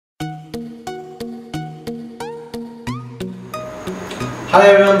Hello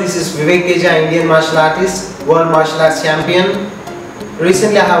everyone, this is Vivekteja, Indian martial artist, world martial arts champion.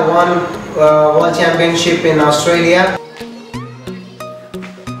 Recently I have won world championship in Australia.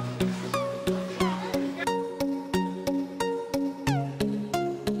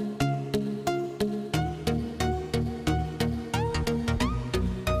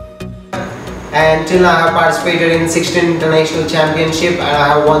 And till now I have participated in 16 international championships and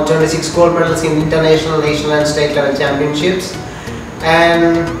I have won 26 gold medals in international, national and state level championships.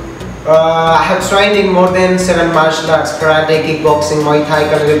 And I have trained in more than 7 martial arts: karate, kickboxing, Muay Thai,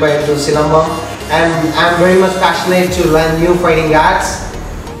 Kalaripa, to Silambam, and I am very much passionate to learn new fighting arts.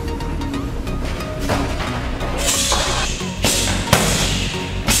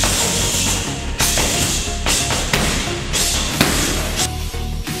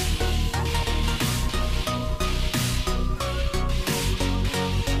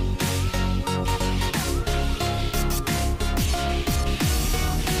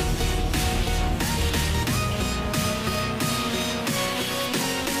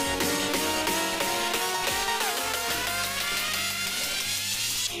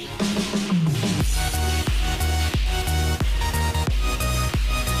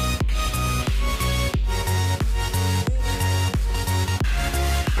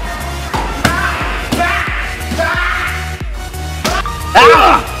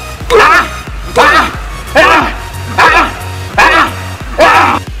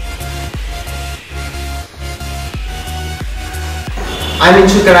 I'm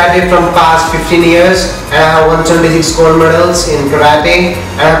into karate from past 15 years and I have won 26 gold medals in karate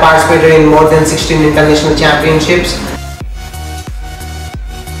and I have participated in more than 16 international championships.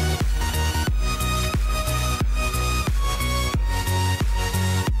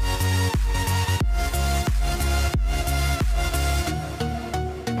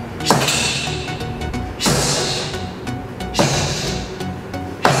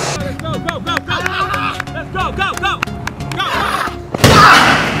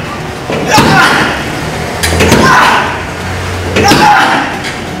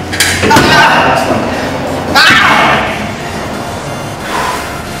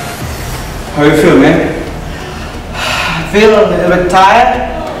 How you feel, man? I feel a little bit tired,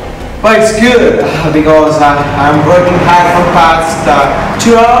 but it's good because I'm working hard for past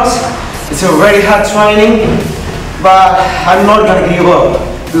 2 hours. It's a very hard training, but I'm not gonna give up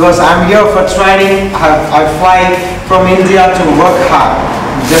because I'm here for training. I fly from India to work hard.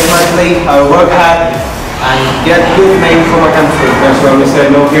 Definitely, I work hard and get good name for my country. That's why we say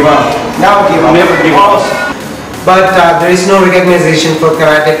no give up. Now give up. Never give up. But there is no recognition for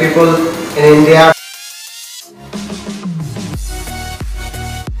karate people in India.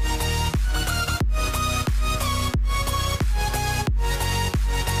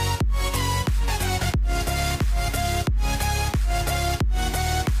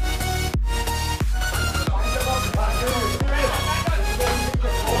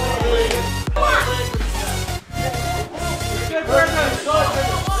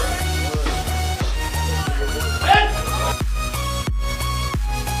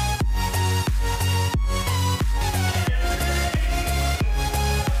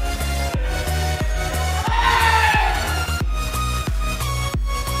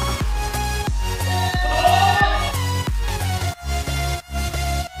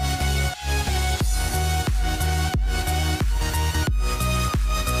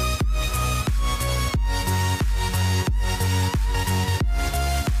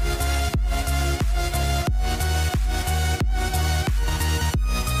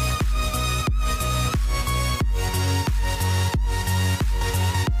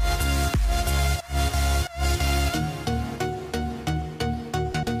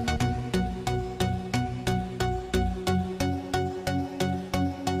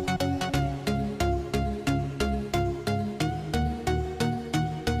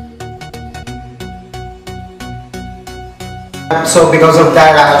 So because of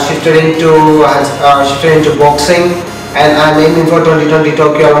that I have shifted into boxing and I'm aiming for 2020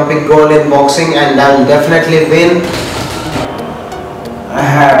 Tokyo Olympic gold in boxing and I will definitely win. I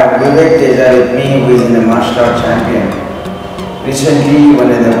have Vivek Teja with me, who is the martial art champion. Recently won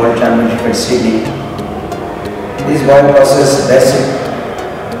the world championship at Sydney. This boy possesses basic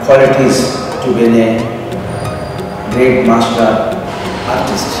qualities to be a great martial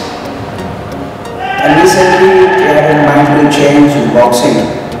artist. And recently he had in mind to change in boxing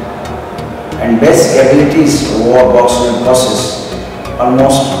and basic abilities over boxing process.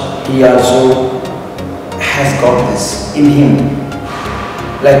 Almost he also has got this in him.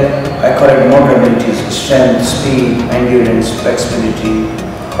 Like I call it motor abilities, strength, speed, endurance, flexibility,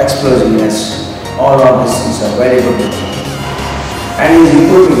 explosiveness. All of these things are very good with him. and he's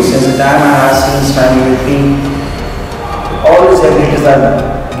improving since the time I asked him standing with me. All his abilities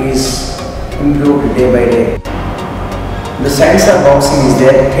are is improved day by day. The science of boxing is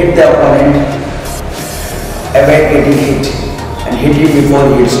there: hit the opponent, avoid getting hit, and hit him before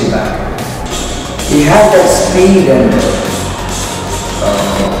he hits you back. He has that speed and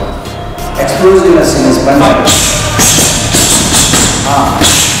explosiveness in his punch.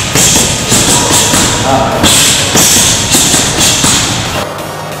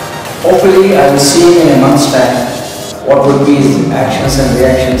 Hopefully, I will see him in a month's time. What would be his actions and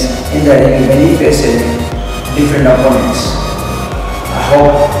reactions in the ring when he faces different opponents. I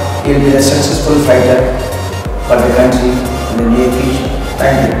hope he will be a successful fighter for the country in the near future.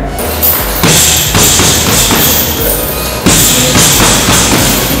 Thank you.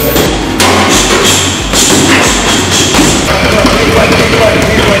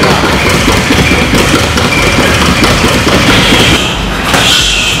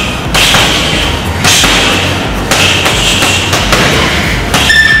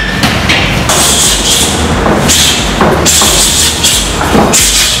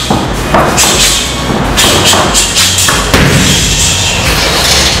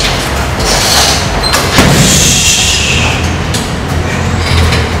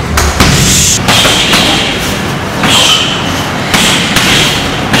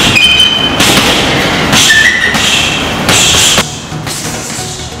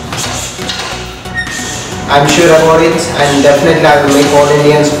 I'm sure about it, and definitely I will make all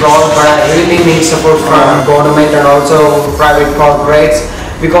Indians proud, but I really need support from government and also private corporates,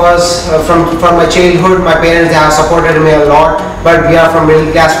 because from my childhood my parents have supported me a lot, but we are from middle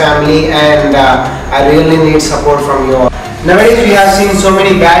class family and I really need support from you all. Nowadays we have seen so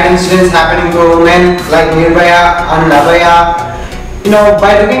many bad incidents happening to women like Nirbhaya and Abhaya. You know,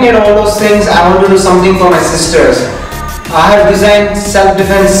 by looking at all those things, I want to do something for my sisters. I have designed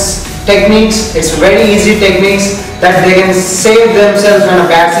self-defense techniques. It's very easy techniques that they can save themselves when a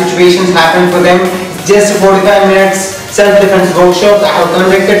bad situations happen for them. Just 45 minutes self-defense workshops. I have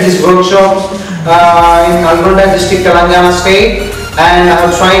conducted these workshops in Nalgonda district, Telangana state, and I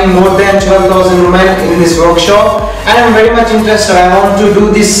have trained more than 12,000 women in this workshop, and I'm very much interested. I want to do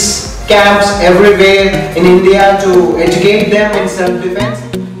these camps everywhere in India to educate them in self-defense.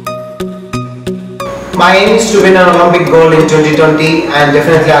 My aim is to win an Olympic gold in 2020, and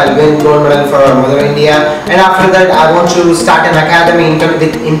definitely I'll win gold medal for our Mother India. And after that, I want to start an academy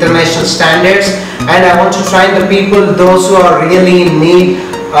with international standards, and I want to train the people, those who are really in need,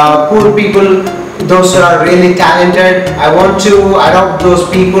 poor people, those who are really talented. I want to adopt those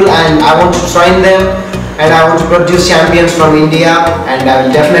people and I want to train them, and I want to produce champions from India, and I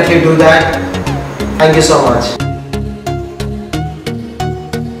will definitely do that. Thank you so much.